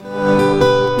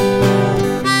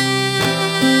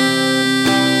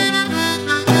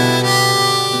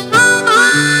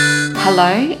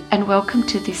Hello and welcome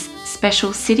to this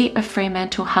special City of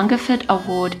Fremantle Hungerford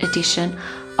Award edition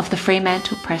of the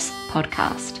Fremantle Press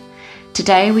podcast.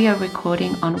 Today we are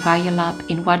recording on Wayalab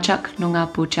in Wajak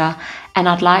Noongar Budja, and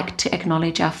I'd like to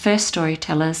acknowledge our first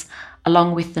storytellers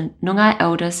along with the Noongar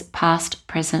elders past,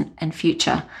 present and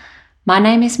future. My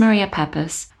name is Maria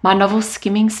Pappas. My novel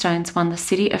Skimming Stones won the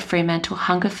City of Fremantle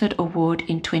Hungerford Award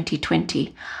in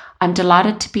 2020. I'm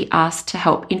delighted to be asked to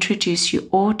help introduce you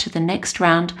all to the next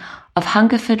round of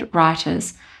Hungerford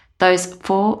writers, those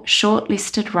 4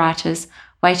 shortlisted writers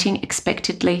waiting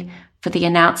expectantly for the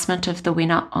announcement of the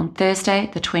winner on Thursday,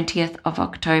 the 20th of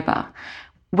October.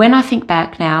 When I think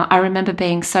back now, I remember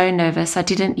being so nervous I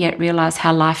didn't yet realise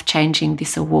how life-changing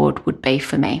this award would be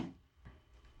for me.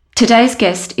 Today's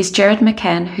guest is Gerard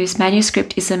McMann, whose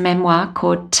manuscript is a memoir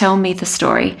called Tell Me the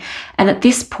Story. And at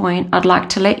this point, I'd like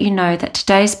to let you know that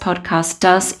today's podcast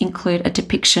does include a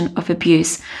depiction of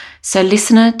abuse, so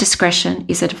listener discretion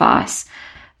is advised.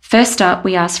 First up,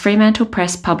 we asked Fremantle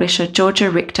Press publisher Georgia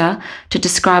Richter to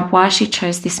describe why she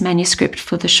chose this manuscript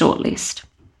for the shortlist.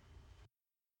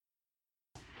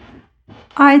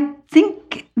 I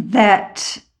think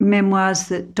that memoirs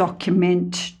that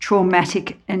document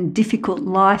traumatic and difficult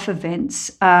life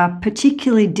events are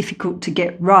particularly difficult to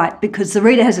get right because the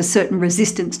reader has a certain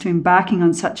resistance to embarking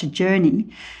on such a journey.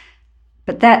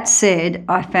 But that said,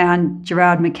 I found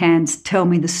Gerard McMann's Tell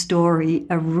Me the Story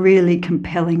a really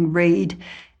compelling read,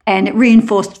 and it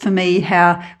reinforced for me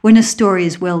how when a story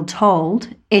is well told,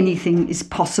 anything is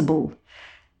possible.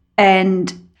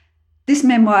 And this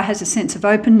memoir has a sense of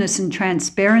openness and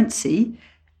transparency,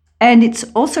 and it's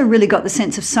also really got the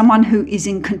sense of someone who is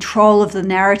in control of the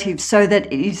narrative so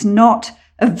that it is not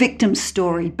a victim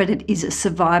story, but it is a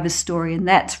survivor story, and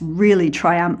that's really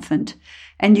triumphant.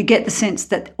 And you get the sense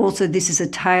that also this is a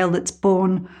tale that's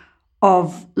born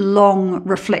of long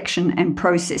reflection and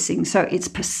processing. So it's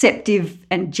perceptive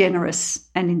and generous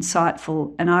and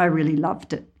insightful, and I really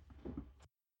loved it.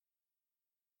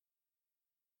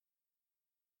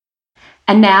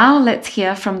 And now let's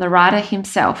hear from the writer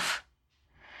himself.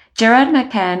 Gerard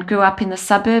McMann grew up in the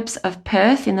suburbs of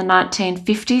Perth in the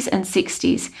 1950s and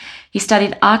 60s. He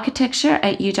studied architecture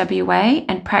at UWA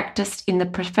and practiced in the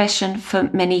profession for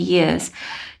many years.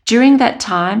 During that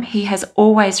time, he has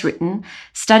always written,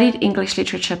 studied English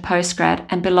literature postgrad,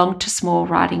 and belonged to small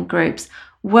writing groups.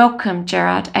 Welcome,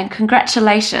 Gerard, and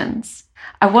congratulations.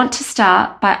 I want to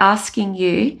start by asking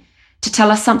you to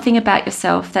tell us something about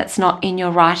yourself that's not in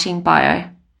your writing bio.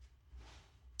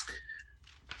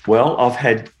 Well, I've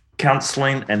had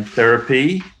counselling and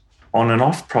therapy on and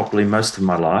off properly most of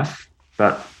my life,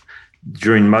 but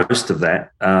during most of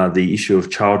that, the issue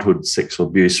of childhood sexual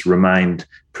abuse remained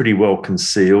pretty well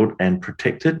concealed and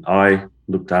protected. I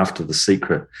looked after the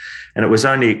secret, and it was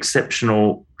only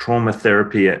exceptional trauma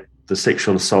therapy at the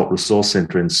Sexual Assault Resource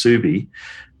Centre in Subi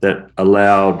that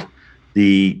allowed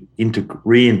the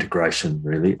reintegration,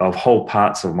 really, of whole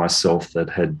parts of myself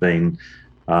that had been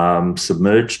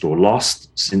submerged or lost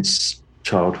since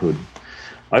childhood.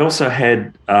 I also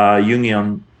had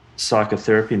Jungian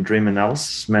psychotherapy and dream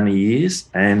analysis many years,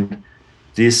 and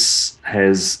this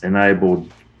has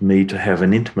enabled me to have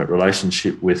an intimate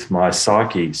relationship with my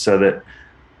psyche so that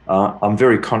I'm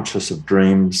very conscious of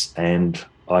dreams, and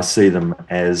I see them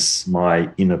as my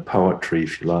inner poetry,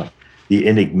 if you like, the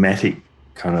enigmatic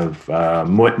kind of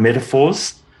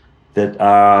metaphors that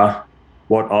are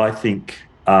what I think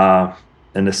are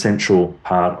an essential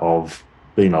part of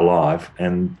being alive,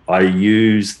 and I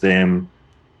use them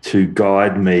to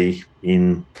guide me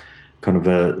in kind of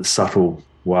a subtle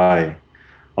way.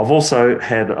 I've also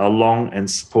had a long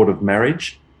and supportive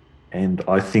marriage, and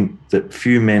I think that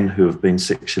few men who have been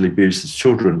sexually abused as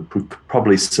children could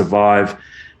probably survive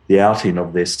the outing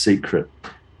of their secret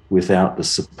without the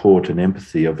support and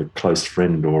empathy of a close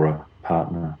friend or a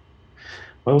partner.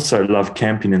 I also love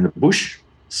camping in the bush,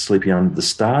 sleeping under the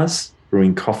stars,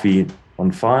 brewing coffee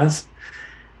on fires.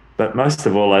 But most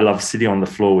of all, I love sitting on the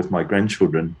floor with my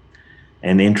grandchildren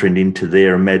and entering into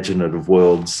their imaginative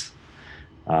worlds,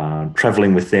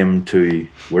 travelling with them to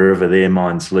wherever their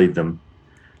minds lead them,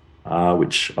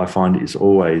 which I find is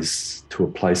always to a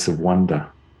place of wonder.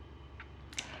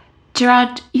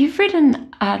 Gerard, you've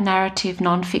written a narrative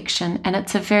non-fiction, and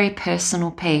it's a very personal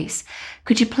piece.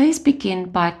 Could you please begin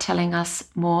by telling us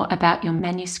more about your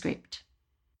manuscript?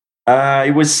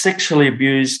 He was sexually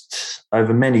abused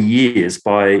over many years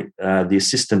by the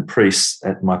assistant priest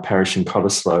at my parish in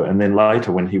Cottesloe, and then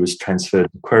later when he was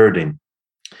transferred to Quairading.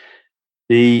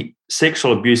 The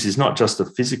sexual abuse is not just a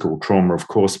physical trauma, of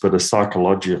course, but a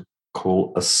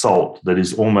psychological assault that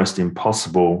is almost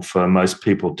impossible for most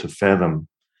people to fathom.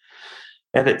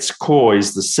 At its core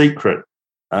is the secret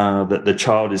that the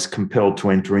child is compelled to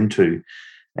enter into.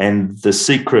 And the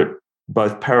secret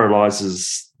both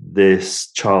paralyzes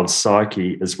this child's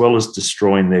psyche as well as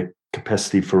destroying their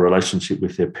capacity for relationship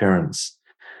with their parents,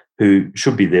 who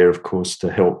should be there, of course,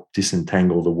 to help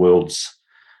disentangle the world's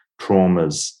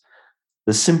traumas.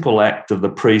 The simple act of the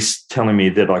priest telling me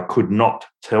that I could not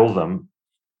tell them,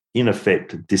 in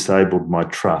effect, disabled my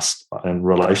trust and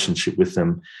relationship with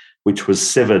them, which was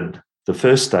severed the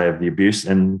first day of the abuse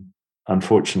and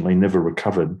unfortunately never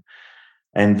recovered.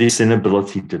 And this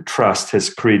inability to trust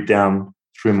has carried down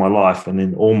through my life and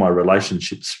in all my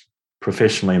relationships,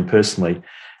 professionally and personally.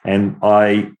 And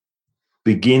I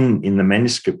begin in the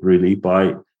manuscript really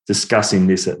by discussing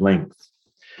this at length.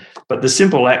 But the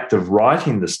simple act of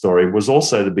writing the story was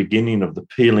also the beginning of the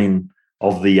peeling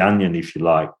of the onion, if you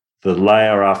like, the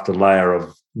layer after layer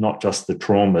of not just the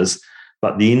traumas,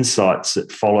 but the insights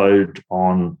that followed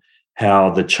on how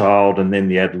the child and then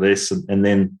the adolescent and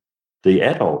then the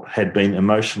adult had been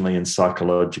emotionally and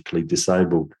psychologically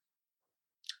disabled.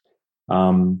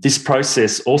 This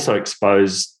process also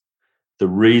exposed the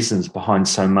reasons behind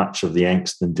so much of the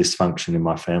angst and dysfunction in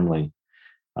my family,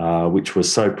 which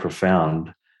was so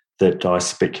profound that I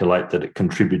speculate that it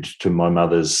contributed to my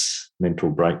mother's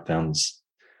mental breakdowns.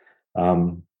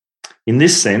 In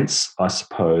this sense, I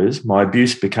suppose, my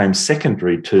abuse became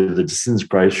secondary to the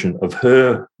disintegration of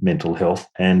her mental health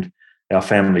and our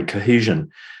family cohesion,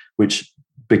 which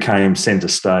became centre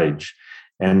stage.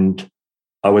 And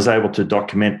I was able to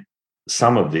document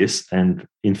some of this, and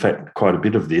in fact, quite a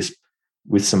bit of this,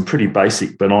 with some pretty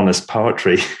basic but honest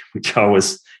poetry, which I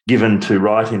was given to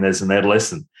writing as an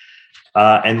adolescent.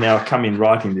 And now coming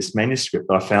writing this manuscript,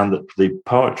 I found that the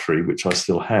poetry, which I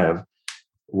still have,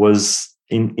 was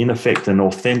in effect an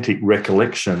authentic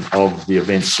recollection of the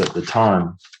events at the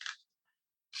time.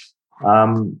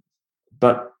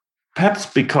 But perhaps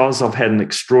because I've had an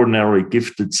extraordinarily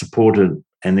gifted, supported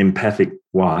and empathic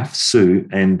wife, Sue,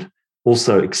 and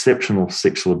also exceptional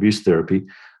sexual abuse therapy,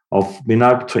 I've been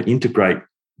able to integrate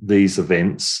these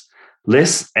events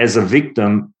less as a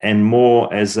victim and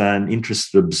more as an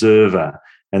interested observer.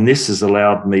 And this has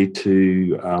allowed me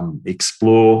to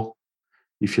explore,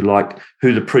 if you like,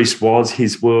 who the priest was,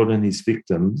 his world and his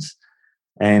victims.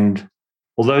 And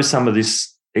although some of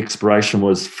this exploration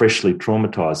was freshly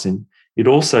traumatizing, it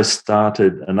also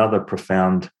started another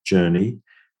profound journey,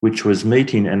 which was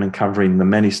meeting and uncovering the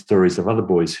many stories of other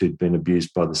boys who'd been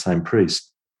abused by the same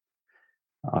priest.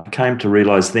 I came to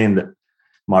realize then that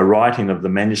my writing of the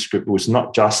manuscript was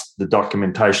not just the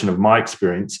documentation of my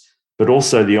experience, but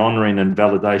also the honouring and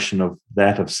validation of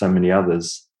that of so many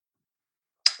others.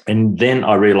 And then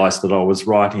I realised that I was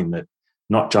writing that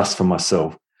not just for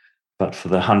myself, but for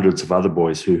the hundreds of other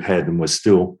boys who had and were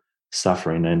still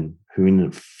suffering and who in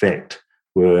effect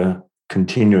were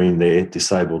continuing their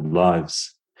disabled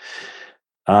lives.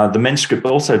 The manuscript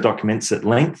also documents at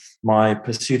length my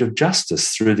pursuit of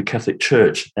justice through the Catholic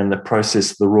Church and the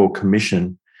process of the Royal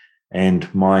Commission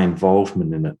and my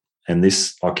involvement in it. And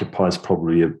this occupies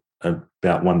probably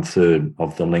about 1/3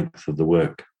 of the length of the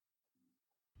work.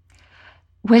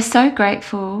 We're so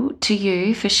grateful to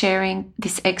you for sharing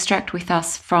this extract with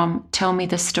us from Tell Me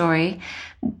the Story.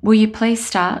 Will you please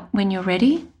start when you're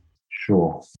ready?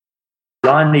 Sure.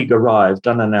 Leinig arrived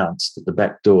unannounced at the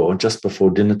back door just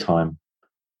before dinner time.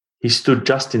 He stood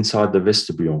just inside the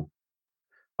vestibule.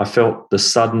 I felt the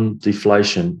sudden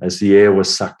deflation as the air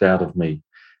was sucked out of me,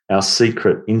 our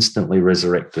secret instantly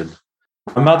resurrected.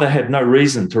 My mother had no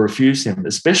reason to refuse him,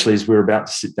 especially as we were about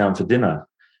to sit down for dinner.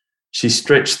 She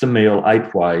stretched the meal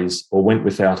 8 ways or went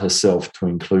without herself to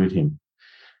include him.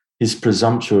 His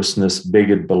presumptuousness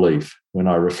beggared belief when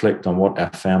I reflect on what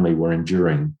our family were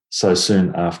enduring so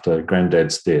soon after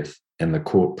Granddad's death and the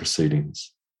court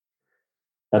proceedings.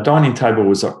 Our dining table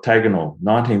was octagonal,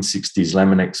 1960s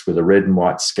Laminex with a red and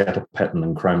white scatter pattern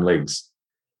and chrome legs.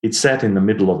 It sat in the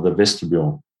middle of the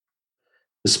vestibule.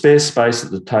 The spare space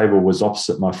at the table was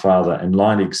opposite my father, and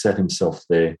Leinig sat himself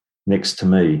there next to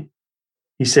me.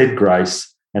 He said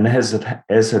grace, and as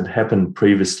had happened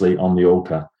previously on the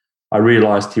altar, I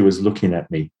realised he was looking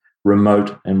at me,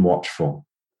 remote and watchful.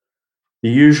 The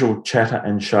usual chatter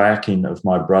and shayaking of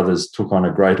my brothers took on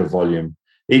a greater volume,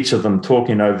 each of them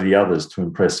talking over the others to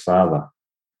impress father.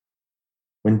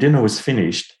 When dinner was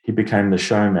finished, he became the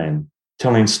showman,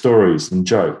 telling stories and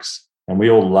jokes, and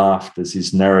we all laughed as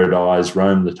his narrowed eyes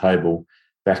roamed the table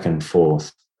back and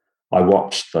forth. I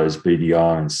watched those beady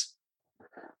eyes.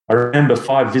 I remember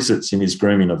 5 visits in his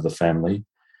grooming of the family.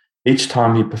 Each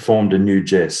time he performed a new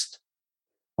jest.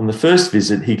 On the first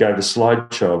visit, he gave a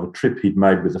slideshow of a trip he'd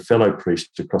made with a fellow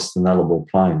priest across the Nullarbor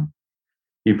Plain.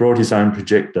 He brought his own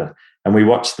projector and we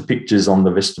watched the pictures on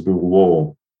the vestibule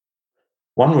wall.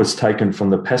 One was taken from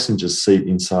the passenger's seat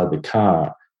inside the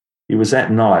car. It was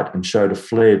at night and showed a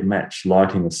flared match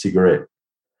lighting a cigarette,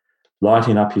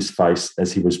 lighting up his face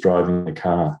as he was driving the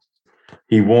car.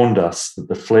 He warned us that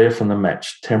the flare from the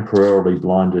match temporarily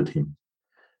blinded him.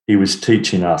 He was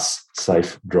teaching us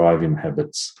safe driving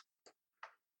habits.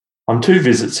 On 2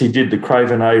 visits, he did the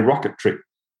Craven A rocket trick,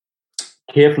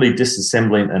 carefully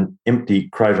disassembling an empty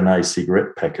Craven A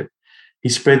cigarette packet. He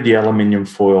spread the aluminium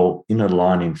foil inner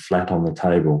lining flat on the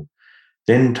table.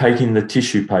 Then, taking the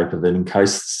tissue paper that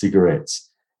encased the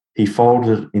cigarettes, he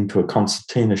folded it into a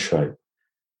concertina shape.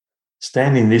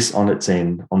 Standing this on its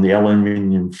end on the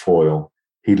aluminium foil,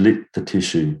 he lit the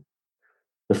tissue.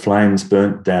 The flames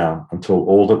burnt down until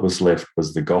all that was left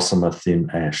was the gossamer thin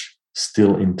ash,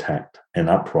 still intact and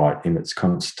upright in its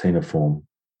concertina form.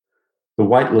 The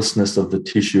weightlessness of the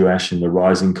tissue ash in the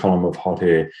rising column of hot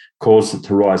air caused it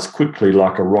to rise quickly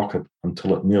like a rocket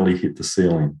until it nearly hit the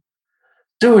ceiling.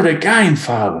 "Do it again,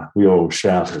 Father," we all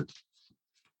shouted.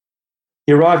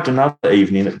 He arrived another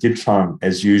evening at dip time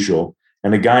as usual,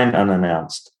 and again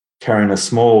unannounced, carrying a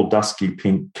small dusky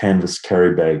pink canvas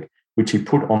carry bag, which he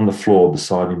put on the floor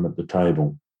beside him at the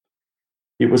table.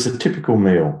 It was a typical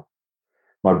meal.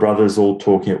 My brothers all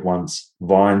talking at once,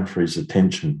 vying for his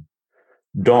attention.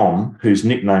 Dom, whose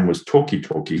nickname was Talkie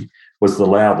Talkie, was the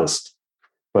loudest.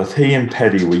 Both he and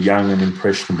Paddy were young and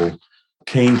impressionable,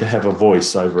 keen to have a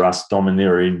voice over us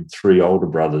domineering 3 older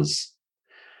brothers.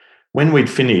 When we'd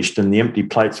finished and the empty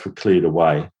plates were cleared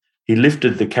away, he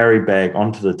lifted the carry bag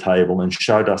onto the table and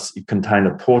showed us it contained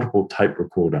a portable tape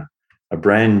recorder, a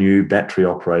brand new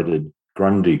battery-operated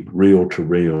Grundig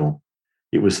reel-to-reel.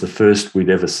 It was the first we'd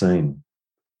ever seen.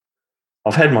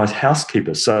 "I've had my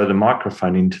housekeeper sew the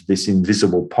microphone into this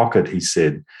invisible pocket," he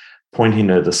said,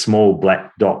 pointing at a small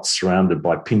black dot surrounded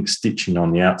by pink stitching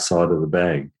on the outside of the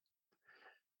bag.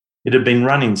 It had been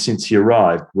running since he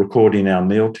arrived, recording our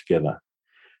meal together.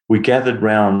 We gathered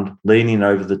round, leaning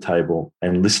over the table,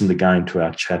 and listened again to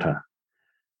our chatter.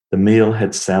 The meal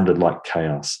had sounded like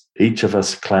chaos, each of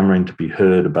us clamouring to be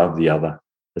heard above the other,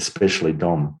 especially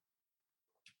Dom.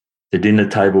 The dinner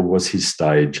table was his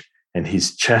stage, and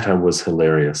his chatter was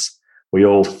hilarious. We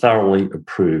all thoroughly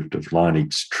approved of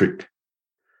Leinig's trick.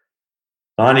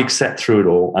 Leinig sat through it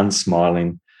all,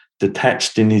 unsmiling,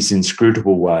 detached in his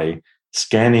inscrutable way,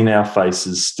 scanning our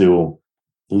faces still,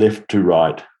 left to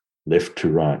right, left to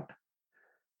right.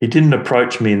 He didn't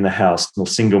approach me in the house nor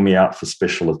single me out for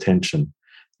special attention.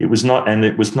 It was not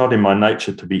in my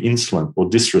nature to be insolent or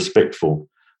disrespectful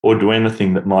or do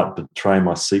anything that might betray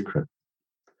my secret.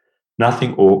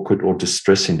 Nothing awkward or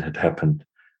distressing had happened,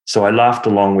 so I laughed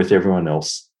along with everyone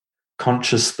else,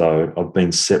 conscious, though, of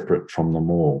being separate from them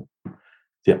all.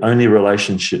 The only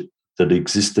relationship that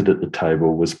existed at the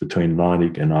table was between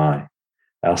Leinig and I.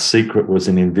 Our secret was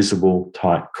an invisible,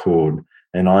 tight cord,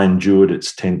 and I endured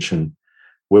its tension,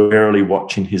 warily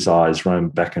watching his eyes roam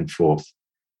back and forth.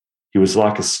 He was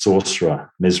like a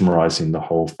sorcerer, mesmerising the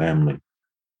whole family.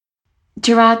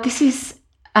 Gerard, this is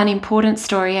an important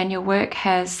story, and your work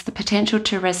has the potential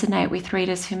to resonate with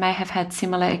readers who may have had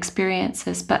similar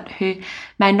experiences, but who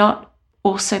may not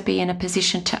also be in a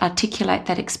position to articulate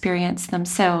that experience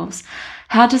themselves.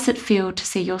 How does it feel to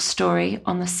see your story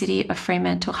on the City of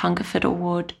Fremantle Hungerford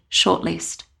Award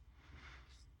shortlist?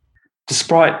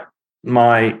 Despite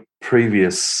my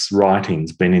previous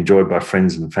writings being enjoyed by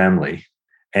friends and family,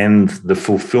 and the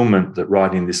fulfilment that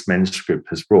writing this manuscript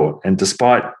has brought, and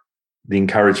despite the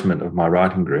encouragement of my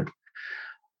writing group,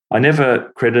 I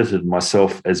never credited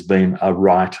myself as being a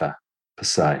writer per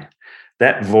se.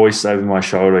 That voice over my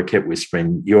shoulder kept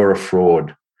whispering, "You're a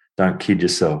fraud, don't kid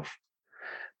yourself."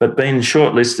 But being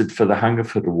shortlisted for the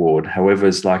Hungerford Award, however,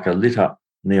 is like a lit up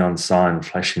neon sign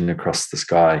flashing across the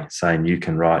sky saying, "You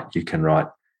can write, you can write."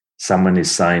 Someone is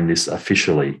saying this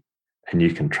officially and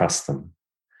you can trust them.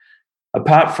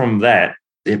 Apart from that,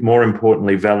 it more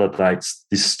importantly validates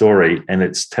this story and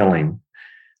its telling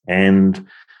and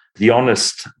the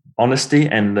honesty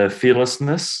and the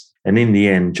fearlessness and in the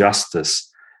end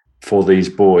justice for these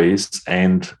boys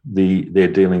and their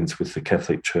dealings with the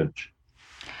Catholic Church.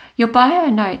 Your bio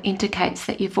note indicates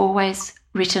that you've always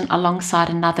written alongside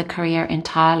another career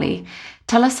entirely.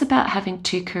 Tell us about having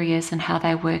 2 careers and how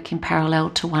they work in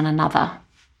parallel to one another.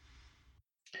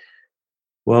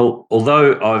 Well,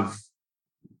 although I've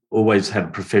always had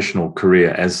a professional career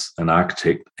as an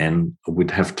architect, and I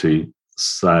would have to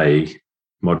say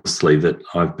modestly that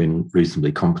I've been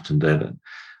reasonably competent at it,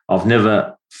 I've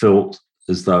never felt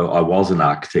as though I was an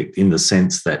architect in the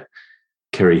sense that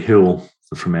Kerry Hill,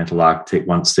 the Fremantle architect,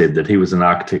 once said that he was an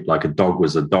architect like a dog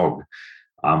was a dog.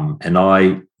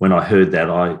 And when I heard that,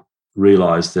 I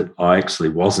realised that I actually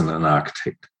wasn't an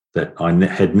architect, that I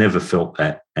had never felt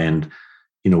that, and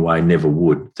in a way never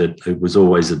would, that it was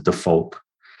always a default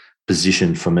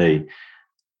position for me.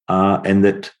 And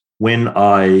that when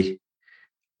I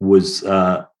was,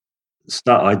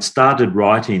 I'd started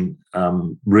writing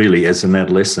really as an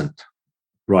adolescent,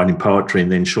 writing poetry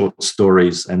and then short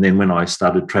stories. And then when I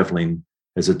started travelling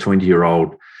as a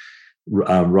 20-year-old,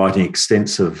 writing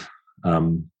extensive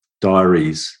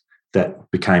diaries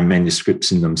that became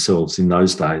manuscripts in themselves in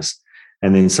those days,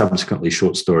 and then subsequently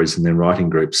short stories and then writing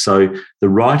groups. So the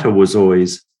writer was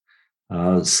always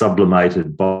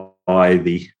sublimated by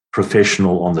the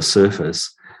professional on the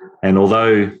surface. And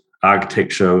although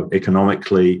architecture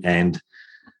economically and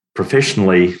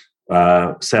professionally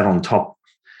sat on top,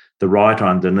 the writer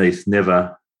underneath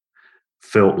never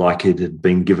felt like it had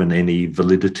been given any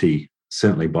validity,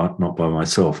 certainly not by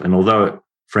myself. And although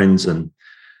friends and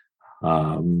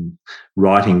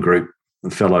writing group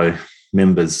fellow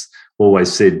members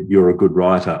always said, "You're a good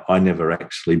writer," I never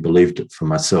actually believed it for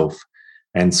myself.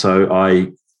 And so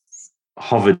I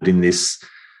hovered in this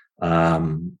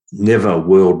never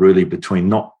world really between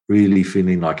not really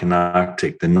feeling like an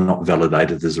architect and not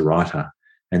validated as a writer.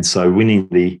 And so winning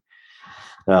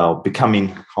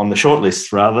becoming on the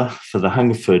shortlist rather for the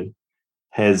Hungerford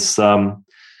has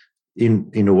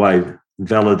in a way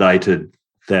validated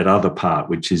that other part,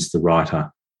 which is the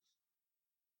writer.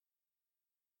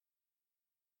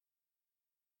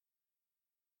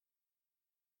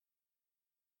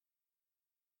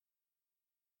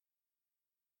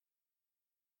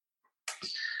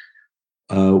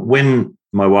 When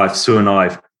my wife Sue and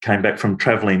I came back from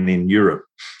travelling in Europe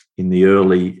in the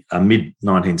early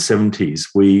mid-1970s,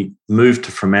 we moved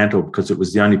to Fremantle because it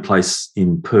was the only place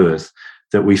in Perth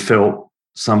that we felt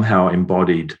somehow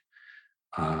embodied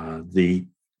the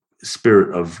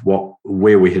spirit of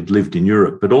where we had lived in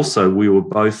Europe, but also we were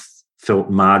both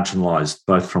felt marginalised,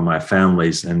 both from our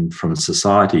families and from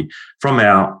society, from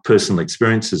our personal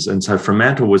experiences. And so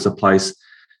Fremantle was a place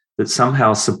that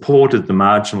somehow supported the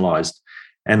marginalised.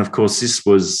 And of course, this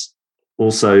was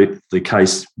also the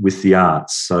case with the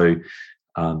arts. So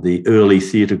the early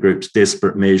theatre groups,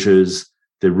 Desperate Measures,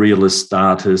 the realist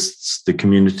artists, the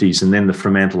communities, and then the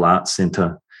Fremantle Arts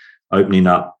Centre opening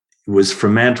up, was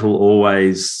Fremantle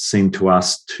always seemed to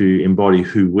us to embody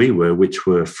who we were, which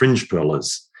were fringe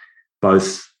dwellers,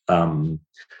 both from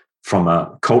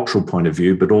a cultural point of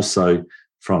view, but also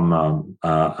from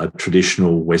a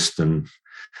traditional Western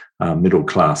middle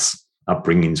class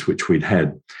upbringings which we'd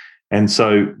had. And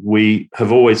so we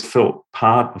have always felt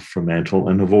part of Fremantle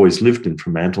and have always lived in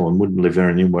Fremantle and wouldn't live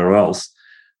anywhere else.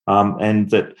 And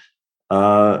that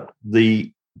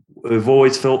we've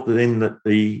always felt then that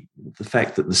the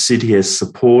fact that the city has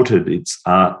supported its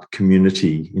art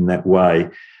community in that way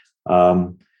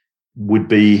would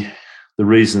be the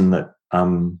reason that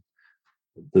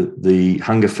the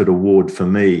Hungerford Award for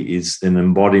me is an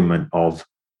embodiment of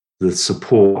the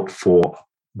support for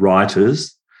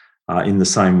writers in the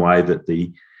same way that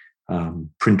the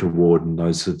Print Award and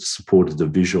those that supported the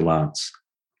visual arts.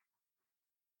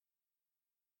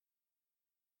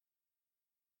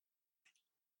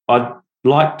 I'd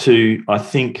like to, I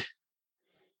think,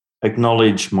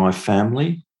 acknowledge my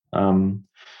family.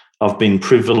 I've been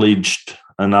privileged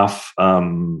enough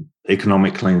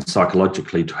economically and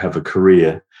psychologically to have a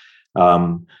career,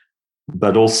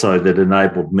 but also that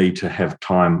enabled me to have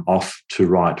time off to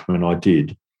write when I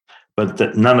did. But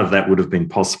that none of that would have been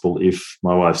possible if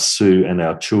my wife Sue and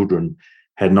our children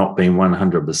had not been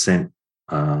 100%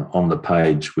 on the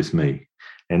page with me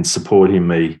and supporting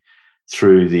me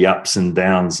through the ups and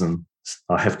downs, and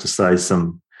I have to say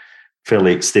some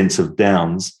fairly extensive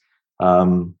downs,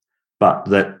 but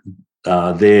that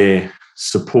their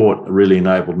support really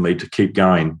enabled me to keep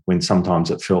going when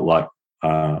sometimes it felt like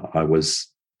I was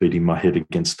beating my head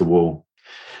against the wall.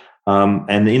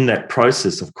 And in that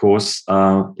process, of course,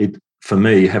 for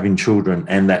me, having children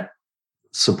and that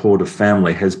supportive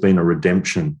family has been a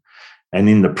redemption. And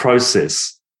in the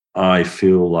process, I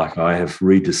feel like I have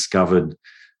rediscovered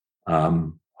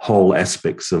whole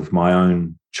aspects of my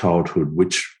own childhood,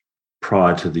 which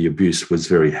prior to the abuse was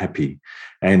very happy.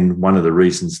 And one of the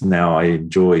reasons now I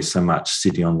enjoy so much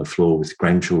sitting on the floor with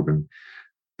grandchildren,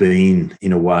 being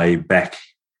in a way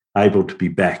able to be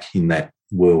back in that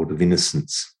world of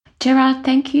innocence. Gerard,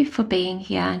 thank you for being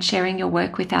here and sharing your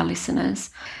work with our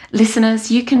listeners. Listeners,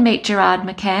 you can meet Gerard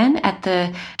McMann at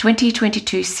the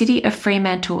 2022 City of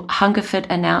Fremantle Hungerford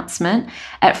announcement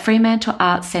at Fremantle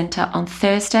Arts Centre on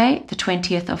Thursday, the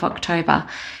 20th of October.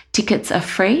 Tickets are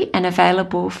free and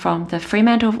available from the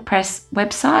Fremantle Press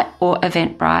website or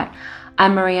Eventbrite.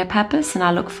 I'm Maria Pappas, and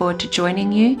I look forward to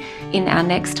joining you in our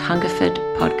next Hungerford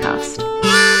podcast.